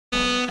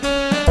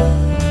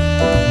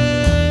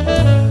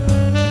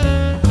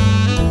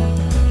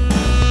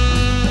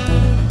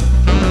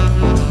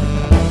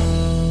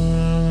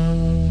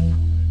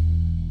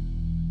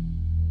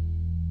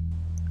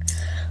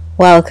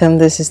Welcome.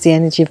 This is the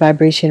energy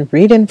vibration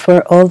reading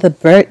for all the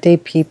birthday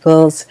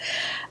peoples.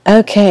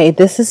 Okay,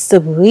 this is the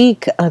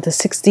week, the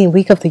 16th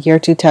week of the year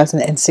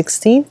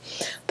 2016.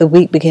 The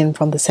week begins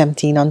from the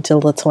 17th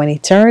until the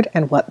 23rd.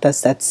 And what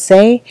does that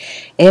say?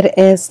 It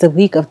is the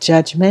week of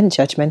judgment.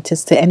 Judgment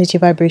is the energy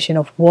vibration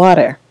of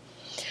water.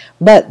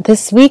 But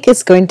this week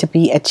is going to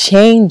be a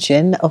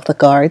changing of the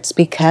guards,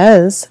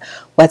 because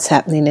what's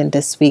happening in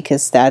this week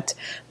is that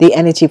the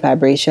energy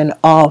vibration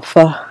of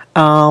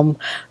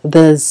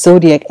the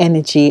zodiac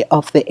energy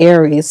of the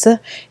Aries,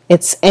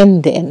 it's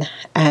ending,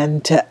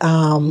 and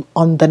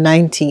on the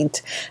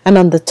 19th and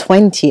on the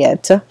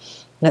 20th,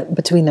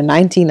 between the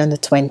 19th and the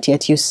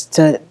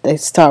 20th, they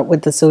start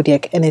with the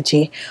zodiac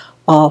energy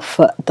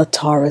of the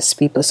Taurus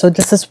people. So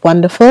this is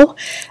wonderful.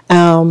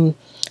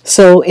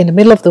 So in the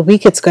middle of the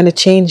week, it's going to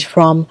change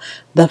from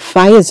the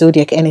fire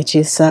zodiac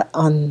energies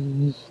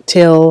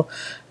until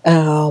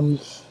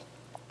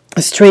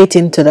straight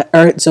into the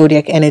earth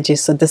zodiac energy.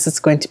 So this is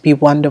going to be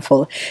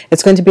wonderful.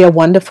 It's going to be a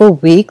wonderful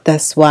week.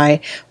 That's why,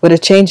 with a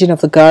changing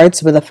of the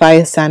guards with the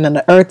fire sign and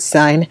the earth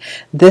sign,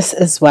 this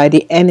is why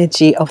the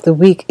energy of the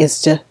week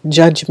is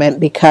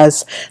judgment,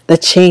 because the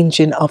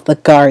changing of the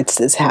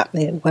guards is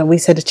happening. When we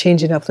say the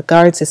changing of the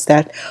guards, is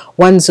that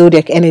one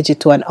zodiac energy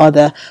to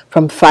another,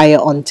 from fire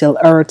until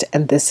earth,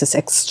 and this is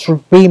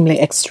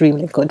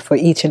extremely good for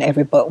each and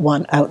every but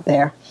one out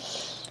there.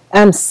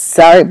 I'm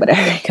sorry, but I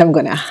think I'm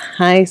going to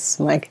heist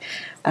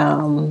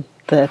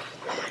the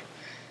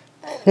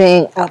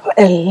thing up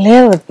a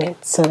little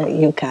bit so that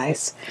you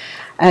guys...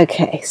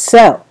 Okay,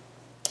 so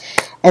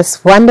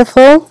it's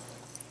wonderful.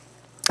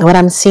 What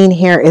I'm seeing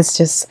here is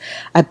just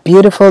a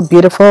beautiful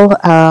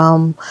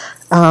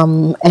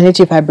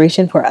energy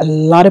vibration for a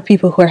lot of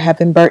people who are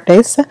having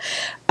birthdays.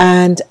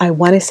 And I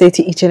want to say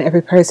to each and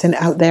every person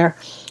out there,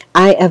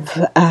 I have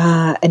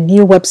a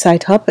new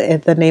website up.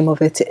 The name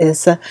of it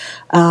is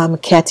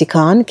Kathye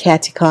Kaan,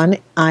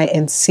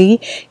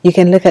 INC. You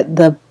can look at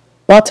the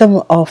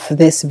bottom of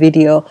this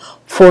video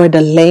for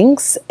the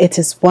links. It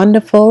is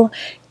wonderful.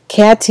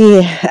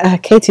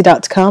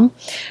 Kathye.com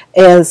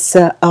is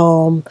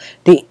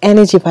the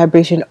energy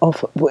vibration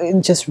of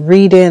just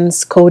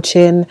readings,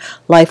 coaching,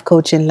 life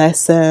coaching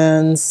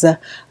lessons,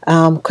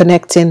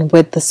 connecting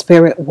with the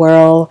spirit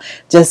world,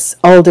 just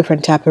all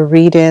different type of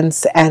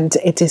readings. And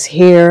it is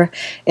here.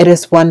 It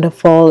is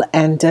wonderful,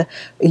 and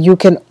you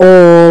can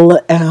all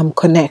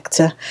connect.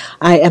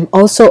 I am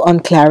also on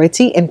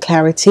Clarity. In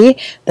Clarity,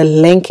 the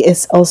link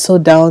is also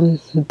down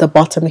the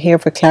bottom here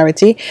for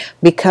Clarity,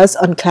 because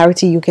on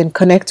Clarity you can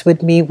connect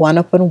with me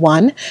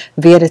one-on-one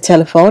via the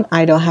telephone.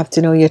 I don't have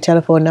to know your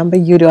telephone number.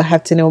 You don't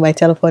have to know my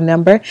telephone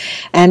number.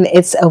 And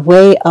it's a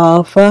way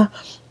of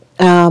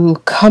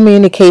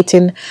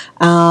communicating,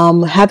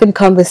 having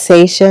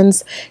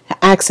conversations,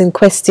 asking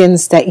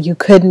questions that you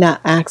could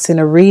not ask in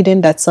a reading,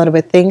 that sort of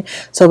a thing.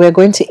 So we're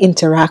going to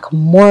interact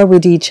more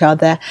with each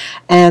other,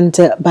 and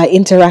by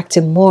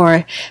interacting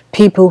more,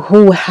 people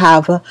who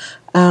have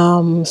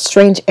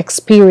strange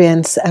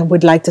experience and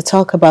would like to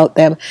talk about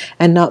them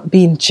and not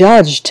being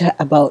judged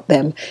about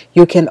them,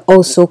 you can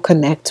also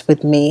connect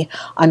with me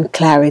on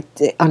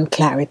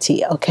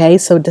Clarity. Okay,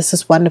 so this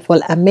is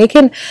wonderful. I'm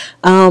making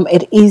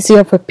it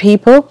easier for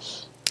people,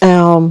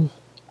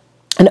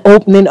 and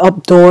opening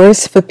up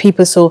doors for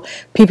people so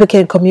people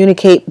can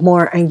communicate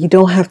more, and you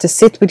don't have to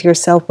sit with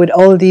yourself with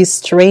all these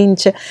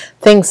strange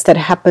things that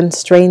happen,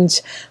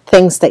 strange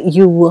things that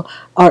you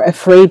are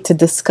afraid to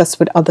discuss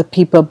with other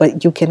people.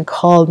 But you can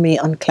call me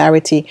on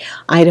Clarity.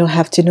 I don't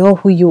have to know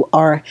who you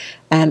are,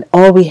 and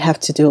all we have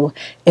to do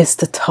is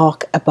to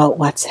talk about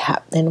what's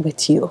happening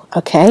with you.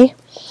 Okay,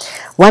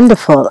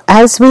 wonderful.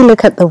 As we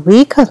look at the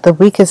week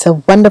is a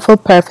wonderful,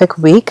 perfect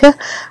week,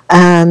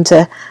 and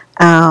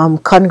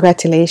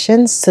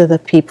congratulations to the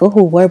people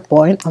who were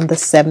born on the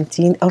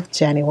 17th of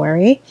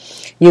January.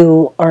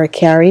 You are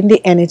carrying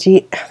the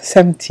energy,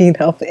 17th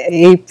of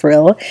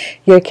April,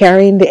 you're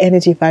carrying the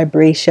energy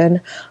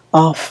vibration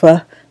of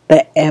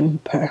the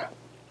Emperor.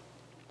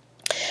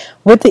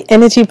 With the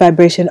energy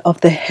vibration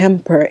of the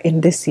Emperor in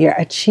this year,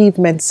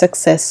 achievement,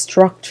 success,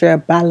 structure,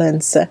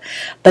 balance,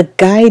 the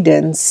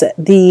guidance,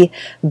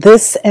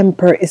 this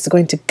Emperor is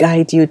going to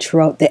guide you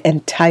throughout the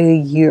entire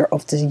year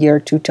of the year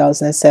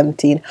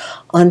 2017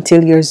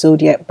 until your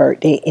zodiac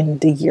birthday in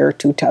the year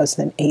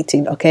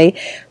 2018. Okay,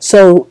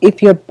 so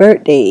if you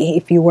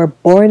were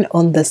born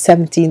on the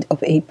 17th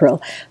of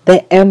April,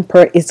 the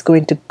Emperor is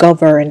going to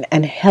govern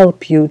and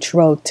help you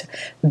throughout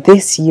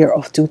this year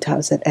of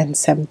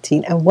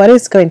 2017. And what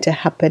is going to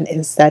happen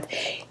is that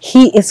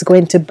he is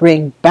going to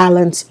bring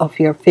balance of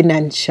your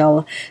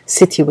financial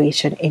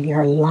situation in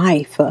your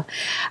life.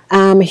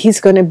 He's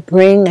going to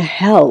bring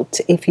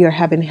health. If you're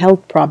having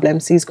health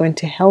problems, he's going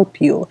to help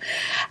you,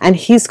 and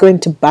he's going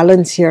to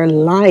balance your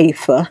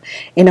life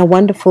in a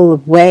wonderful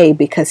way,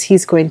 because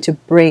he's going to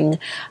bring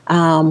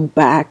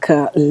back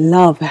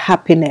love,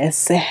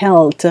 happiness,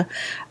 health.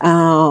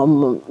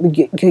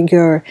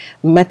 Your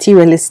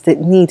materialistic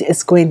need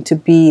is going to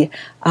be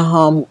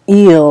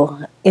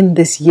healed in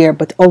this year,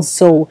 but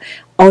also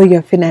all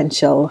your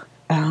financial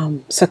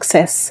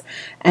success,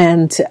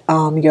 and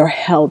your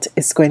health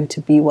is going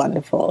to be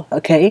wonderful.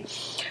 Okay,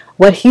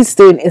 what he's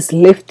doing is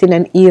lifting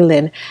and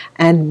healing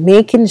and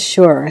making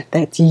sure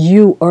that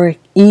you are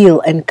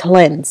healed and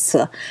cleansed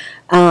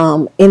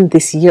in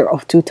this year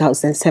of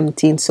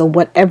 2017. So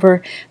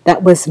whatever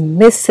that was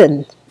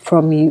missing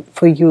from you,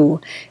 for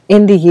you,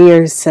 in the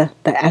years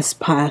that has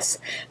passed,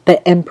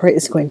 the Emperor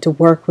is going to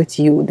work with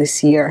you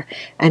this year,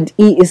 and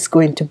he is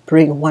going to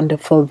bring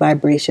wonderful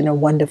vibration and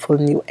wonderful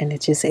new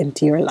energies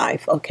into your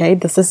life. Okay,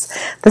 this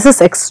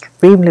is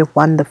extremely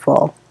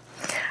wonderful.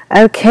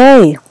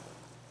 Okay,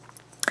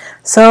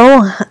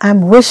 so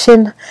I'm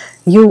wishing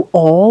you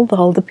all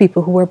the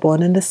people who were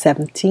born on the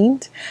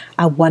 17th,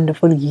 a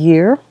wonderful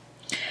year.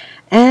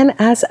 And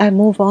as I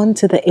move on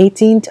to the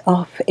 18th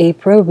of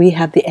April, we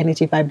have the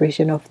energy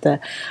vibration of the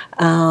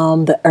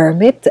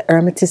Hermit. The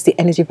Hermit is the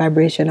energy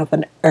vibration of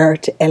an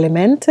earth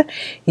element.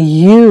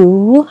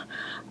 You,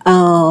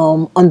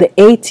 on the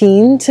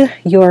 18th,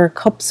 your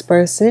Cups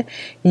person,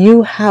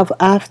 you have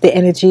half the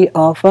energy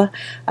of a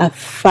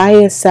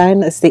fire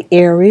sign as the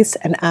Aries,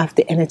 and half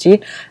the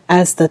energy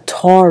as the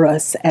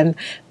Taurus. And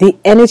the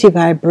energy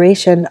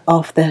vibration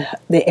of the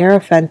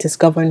Hierophant is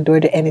governed by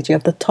the energy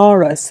of the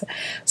Taurus.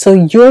 So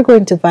you're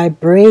going to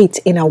vibrate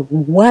in a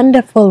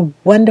wonderful,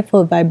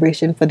 wonderful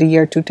vibration for the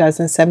year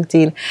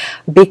 2017,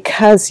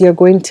 because you're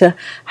going to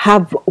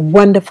have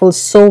wonderful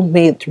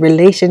soulmate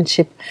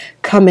relationship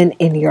coming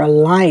in your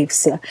lives.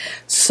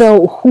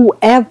 So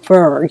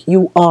whoever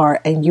you are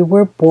and you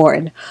were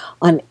born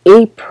on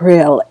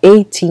April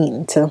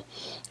 18th,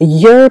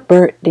 your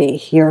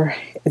birthday, your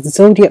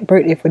zodiac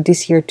birthday for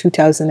this year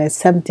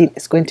 2017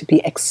 is going to be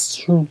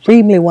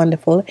extremely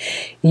wonderful.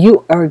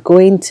 You are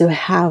going to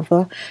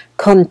have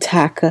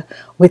contact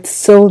with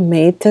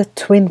soulmate,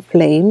 twin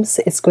flames.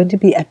 It's going to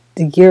be a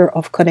year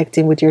of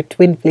connecting with your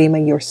twin flame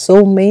and your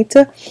soulmate,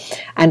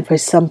 and for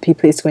some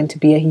people it's going to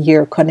be a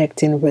year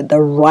connecting with the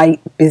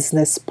right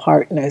business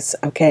partners.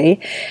 Okay,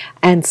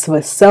 and so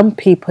for some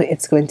people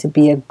it's going to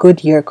be a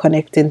good year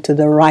connecting to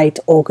the right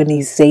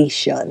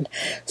organization.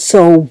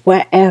 So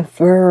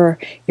wherever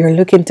you're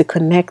looking to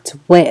connect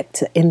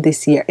with in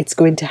this year, it's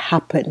going to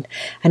happen,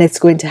 and it's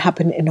going to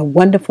happen in a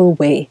wonderful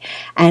way,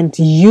 and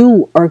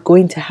you are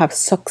going to have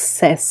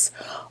success.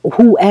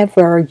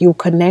 Whoever you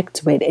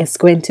connect with is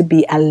going to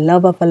be a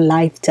love of a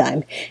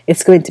lifetime.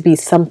 It's going to be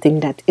something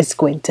that is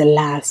going to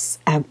last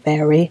a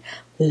very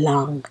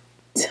long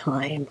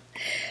time.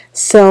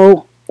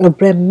 So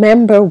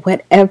remember,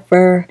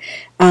 whatever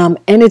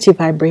energy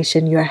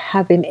vibration you're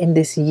having in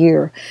this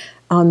year,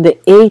 on the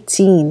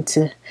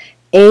 18th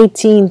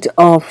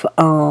of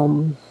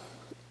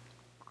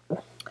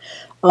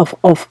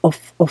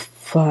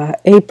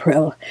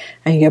April,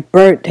 and your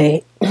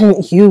birthday,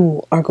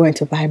 you are going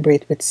to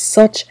vibrate with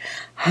such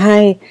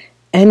high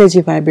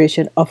energy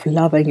vibration of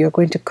love, and you're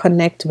going to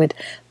connect with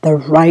the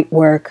right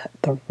work,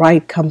 the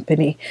right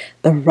company,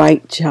 the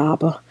right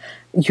job.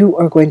 You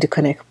are going to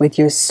connect with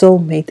your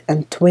soulmate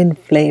and twin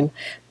flame.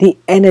 The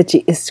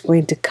energy is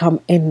going to come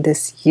in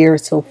this year.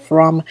 So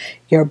from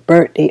your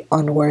birthday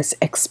onwards,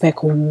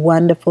 expect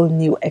wonderful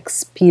new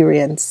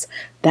experience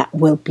that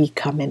will be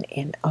coming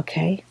in.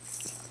 Okay,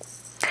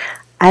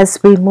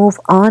 as we move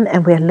on,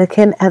 and we're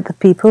looking at the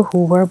people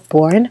who were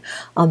born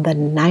on the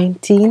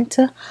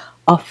 19th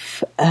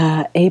of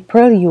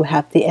April, you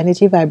have the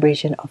energy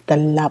vibration of the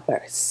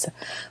Lovers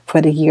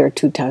for the year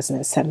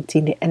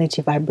 2017, the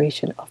energy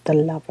vibration of the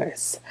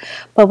Lovers.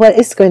 But what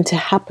is going to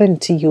happen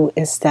to you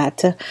is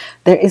that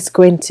there is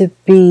going to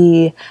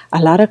be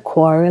a lot of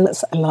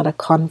quarrels, a lot of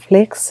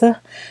conflicts,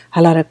 a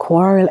lot of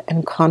quarrel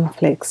and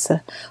conflicts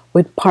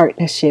with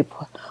partnership,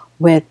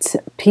 with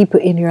people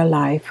in your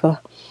life.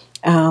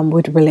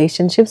 With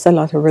relationships, a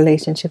lot of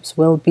relationships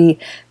will be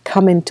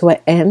coming to an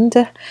end,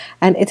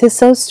 and it is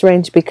so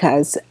strange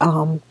because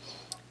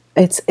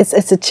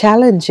it's a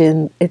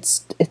challenging.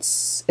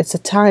 It's a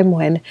time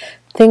when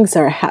things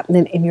are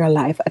happening in your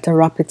life at a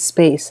rapid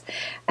pace,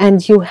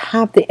 and you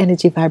have the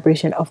energy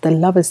vibration of the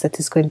Lovers that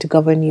is going to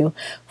govern you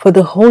for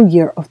the whole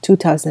year of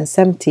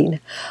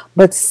 2017.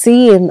 But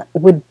seeing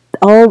with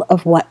all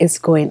of what is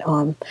going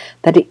on,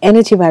 that the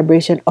energy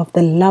vibration of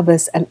the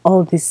Lovers and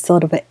all these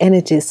sort of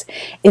energies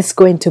is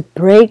going to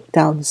break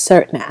down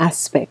certain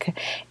aspect.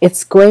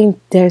 There's going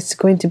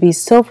to be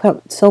so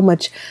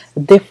much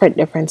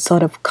different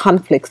sort of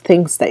conflict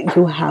things that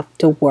you have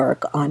to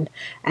work on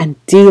and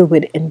deal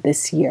with in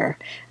this year,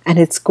 and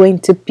it's going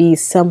to be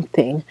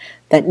something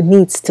that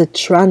needs to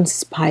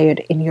transpire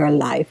in your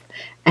life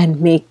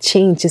and make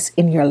changes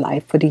in your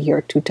life for the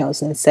year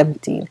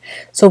 2017.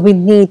 So we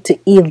need to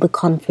heal the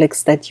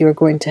conflicts that you're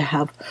going to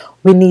have.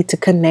 We need to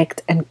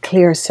connect and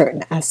clear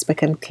certain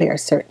aspects and clear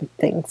certain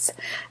things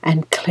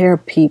and clear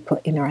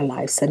people in our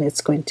lives, and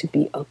it's going to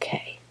be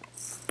okay.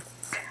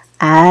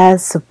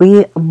 As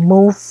we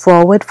move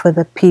forward, for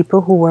the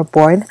people who were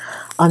born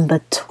on the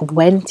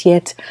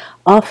 20th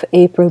of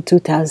April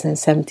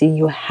 2017,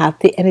 you have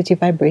the energy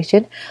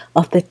vibration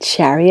of the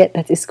Chariot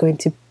that is going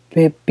to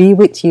be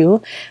with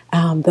you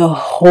the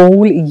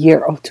whole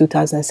year of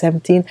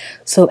 2017.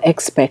 So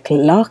expect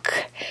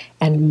luck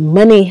and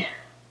money,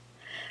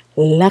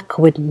 luck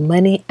with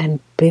money and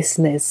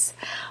business.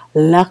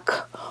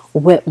 Luck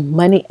with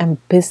money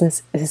and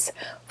business is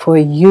for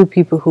you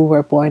people who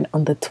were born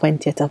on the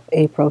 20th of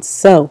April.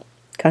 So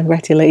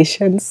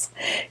congratulations,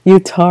 you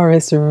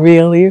Taurus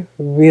really,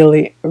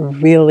 really,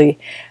 really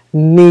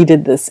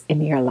needed this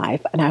in your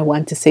life. And I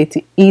want to say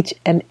to each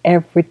and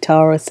every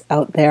Taurus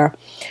out there,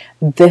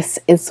 this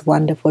is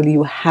wonderful.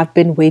 You have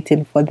been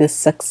waiting for this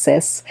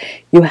success.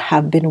 You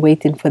have been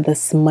waiting for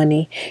this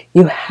money.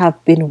 You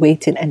have been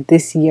waiting, and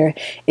this year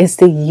is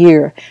the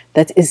year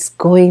that is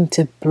going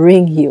to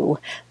bring you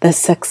the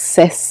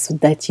success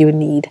that you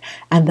need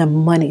and the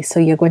money.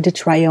 So you're going to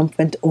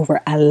triumphant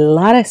over a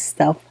lot of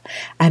stuff,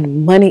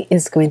 and money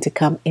is going to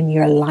come in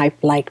your life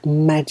like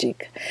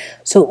magic.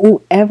 So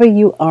whoever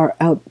you are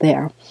out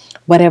there,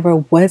 whatever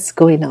was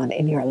going on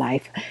in your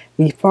life,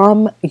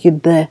 from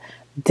the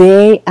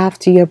day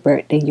after your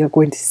birthday, you're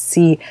going to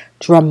see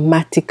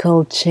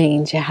dramatical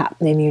change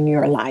happening in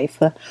your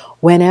life.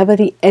 Whenever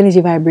the energy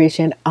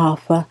vibration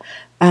of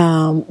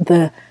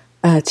the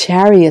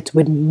chariot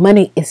with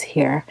money is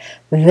here,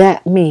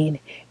 that means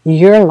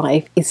your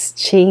life is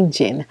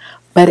changing,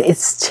 but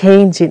it's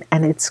changing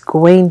and it's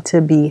going to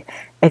be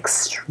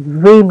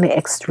extremely,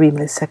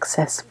 extremely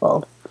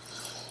successful.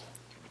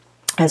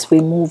 As we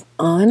move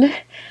on,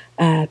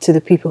 to the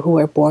people who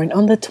are born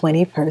on the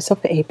 21st of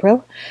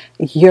April,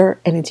 your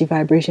energy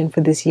vibration for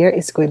this year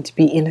is going to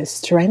be in a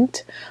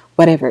strength.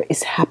 Whatever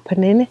is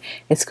happening,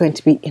 it's going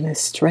to be in a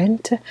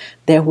strength.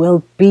 There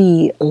will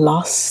be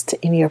loss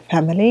in your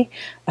family,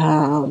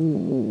 a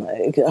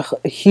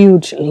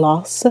huge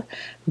loss,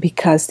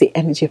 because the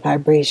energy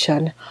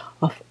vibration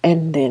of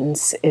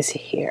endings is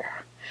here.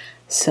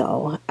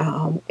 So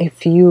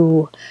if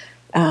you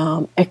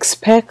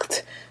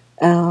expect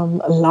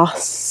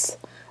loss,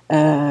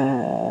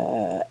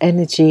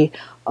 energy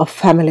of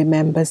family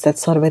members, that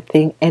sort of a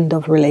thing, end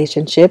of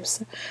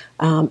relationships,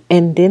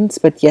 endings,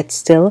 but yet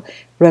still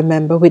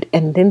remember, with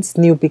endings,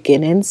 new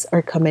beginnings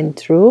are coming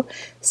through.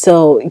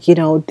 So you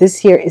know,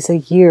 this year is a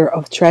year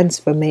of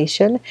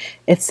transformation.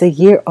 It's a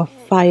year of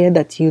fire,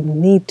 that you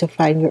need to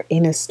find your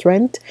inner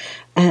strength,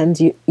 and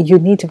you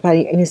need to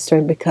find your inner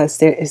strength because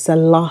there is a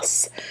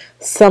loss.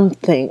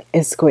 Something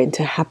is going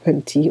to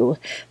happen to you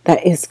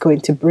that is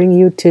going to bring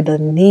you to the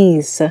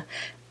knees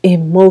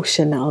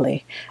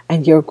emotionally,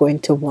 and you're going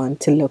to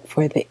want to look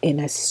for the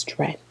inner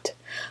strength.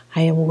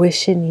 I am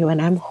wishing you, and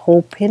I'm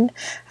hoping,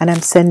 and I'm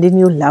sending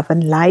you love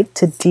and light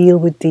to deal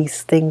with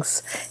these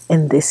things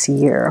in this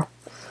year.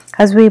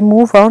 As we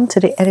move on to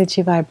the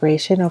energy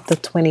vibration of the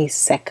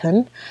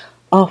 22nd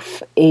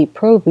of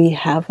April, we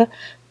have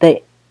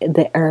the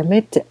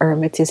Hermit. The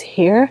Hermit is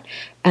here,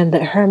 and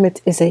the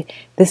Hermit is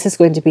this is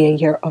going to be a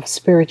year of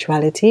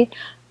spirituality,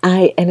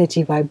 high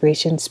energy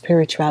vibration,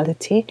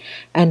 spirituality.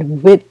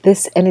 And with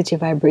this energy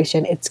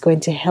vibration, it's going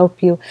to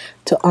help you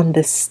to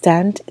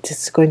understand. It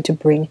is going to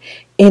bring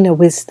inner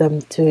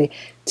wisdom to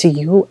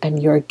you,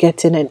 and you're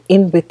getting an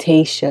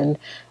invitation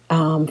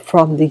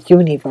from the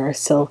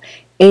universal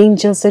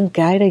angels and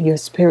guide, your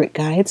spirit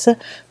guides,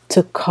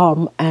 to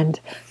come and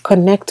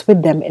connect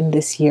with them in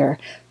this year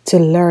to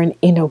learn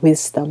inner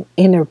wisdom.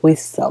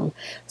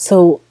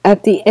 So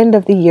at the end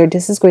of the year,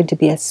 this is going to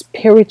be a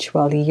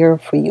spiritual year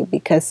for you,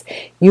 because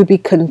you'll be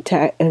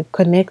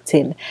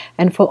connecting.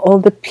 And for all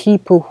the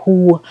people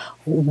who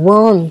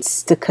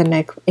wants to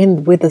connect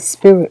in with the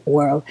spirit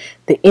world,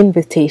 the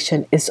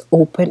invitation is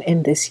open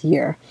in this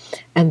year.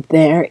 And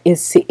there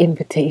is the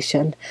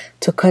invitation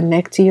to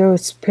connect to your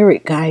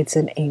spirit guides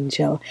and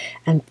angel,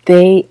 and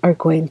they are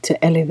going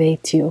to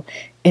elevate you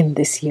in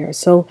this year.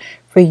 So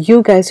for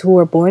you guys who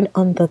were born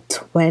on the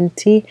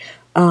 21st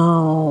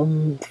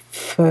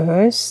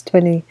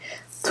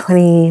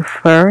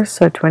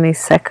or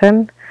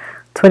 22nd,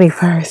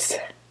 21st,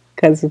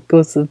 because it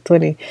goes to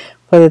 20.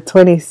 For the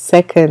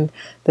 22nd,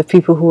 the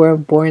people who were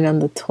born on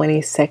the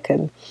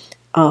 22nd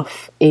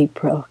of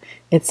April,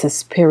 it's a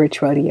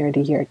spiritual year,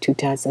 the year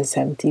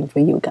 2017 for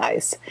you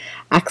guys.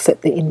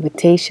 Accept the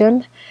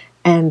invitation,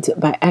 and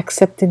by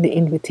accepting the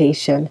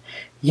invitation,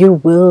 you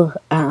will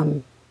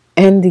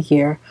end the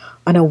year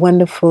on a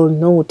wonderful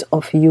note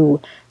of you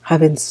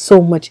having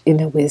so much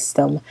inner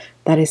wisdom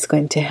that is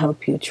going to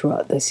help you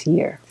throughout this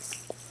year.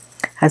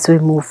 As we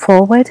move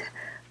forward,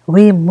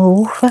 we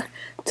move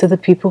to the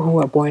people who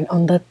are born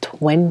on the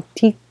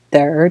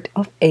 23rd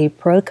of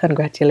April.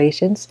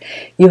 Congratulations,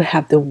 you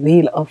have the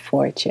Wheel of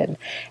Fortune.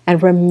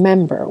 And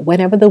remember,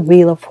 whenever the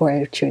Wheel of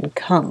Fortune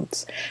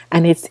comes,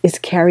 and it's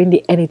carrying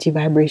the energy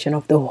vibration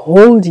of the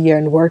whole year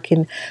and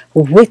working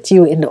with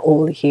you in the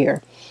whole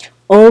year,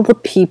 all the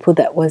people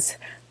that was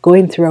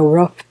going through a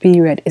rough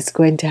period is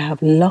going to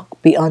have luck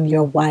beyond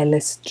your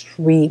wildest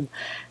dream.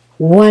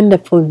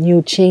 Wonderful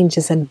new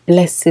changes and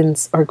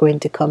blessings are going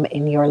to come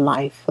in your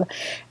life.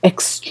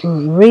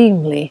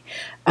 Extremely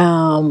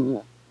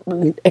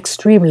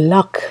extreme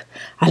luck,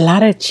 a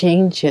lot of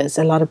changes.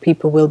 A lot of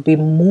people will be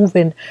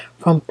moving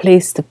from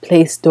place to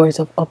place, doors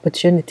of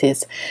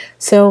opportunities.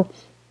 So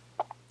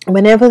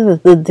whenever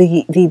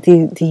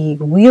the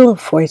wheel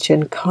of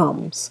fortune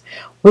comes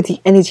with the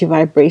energy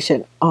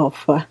vibration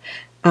of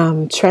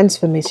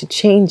transformation,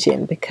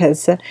 changing,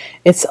 because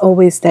it's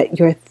always that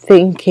you're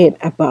thinking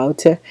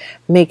about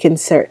making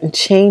certain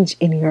change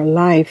in your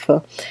life.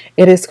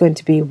 It is going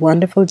to be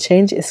wonderful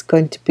change. It's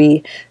going to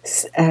be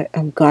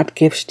God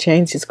gives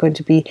change. It's going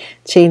to be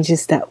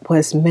changes that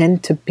was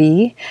meant to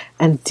be,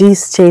 and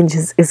these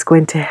changes is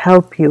going to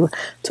help you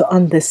to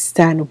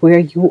understand where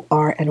you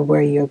are and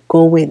where you're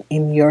going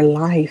in your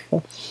life.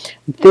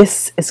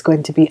 This is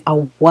going to be a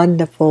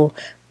wonderful,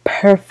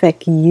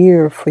 perfect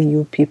year for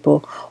you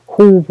people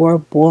who were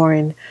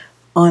born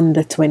on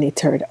the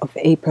 23rd of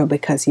April,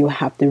 because you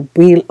have the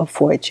wheel of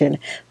fortune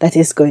that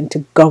is going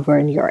to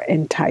govern your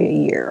entire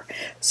year.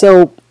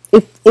 So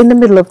if in the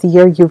middle of the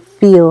year you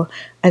feel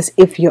as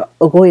if you're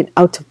going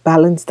out of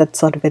balance, that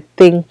sort of a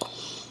thing,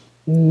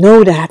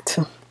 know that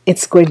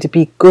it's going to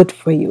be good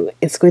for you.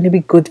 It's going to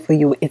be good for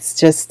you. It's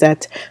just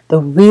that the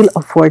wheel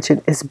of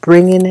fortune is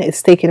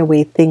taking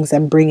away things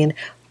and bringing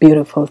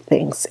beautiful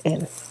things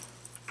in.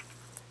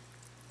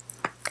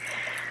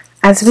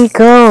 As we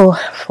go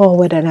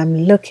forward, and I'm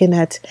looking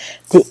at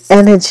the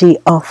energy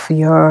of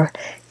your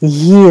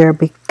year,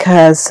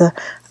 because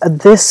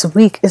this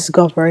week is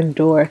governed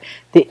door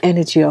the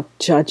energy of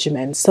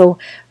judgment. So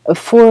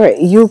for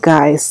you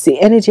guys,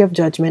 the energy of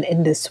judgment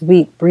in this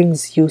week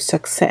brings you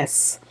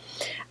success.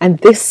 And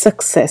this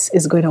success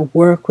is going to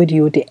work with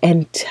you the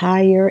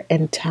entire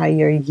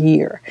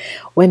year.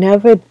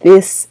 Whenever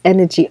this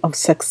energy of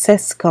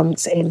success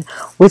comes in,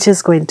 which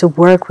is going to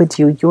work with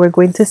you, you are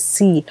going to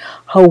see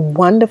how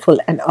wonderful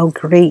and how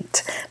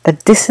great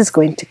that this is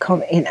going to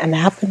come in and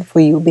happen for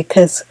you,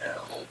 because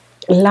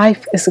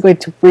life is going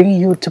to bring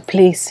you to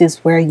places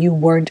where you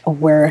weren't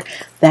aware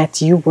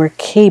that you were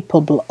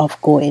capable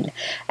of going.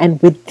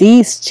 And with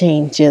these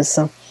changes,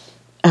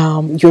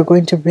 you're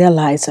going to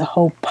realize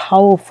how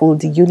powerful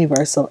the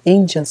universal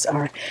angels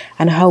are,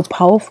 and how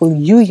powerful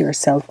you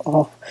yourself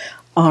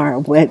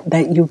are,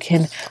 that you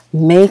can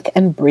make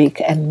and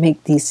break and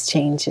make these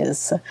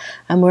changes.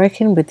 I'm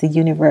working with the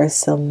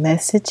universal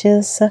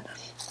messages,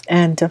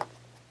 and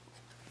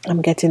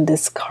I'm getting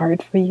this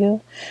card for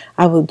you.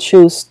 I will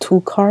choose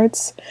 2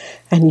 cards,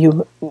 and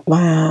you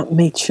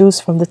may choose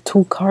from the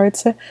 2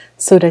 cards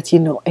so that you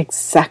know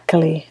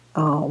exactly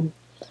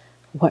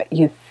what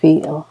you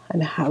feel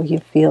and how you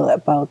feel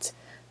about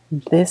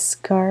this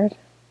card.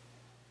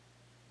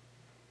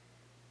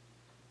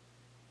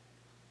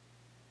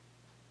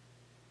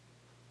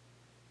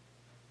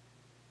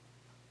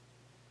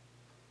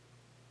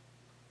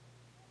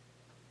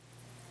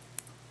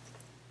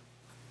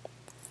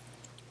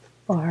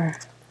 Or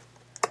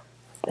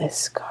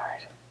this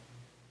card.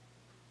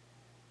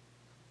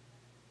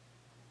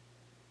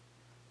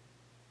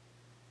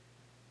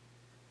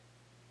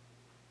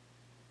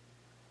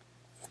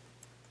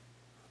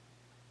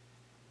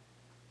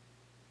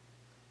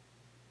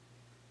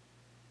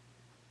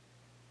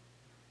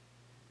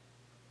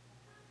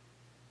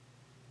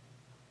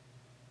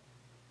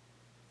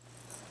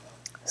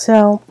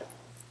 So,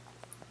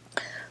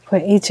 for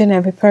each and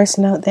every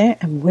person out there,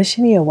 I'm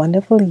wishing you a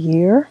wonderful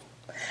year.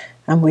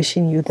 I'm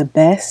wishing you the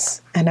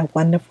best and a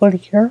wonderful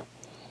year.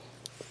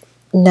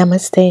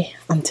 Namaste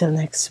until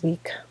next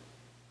week.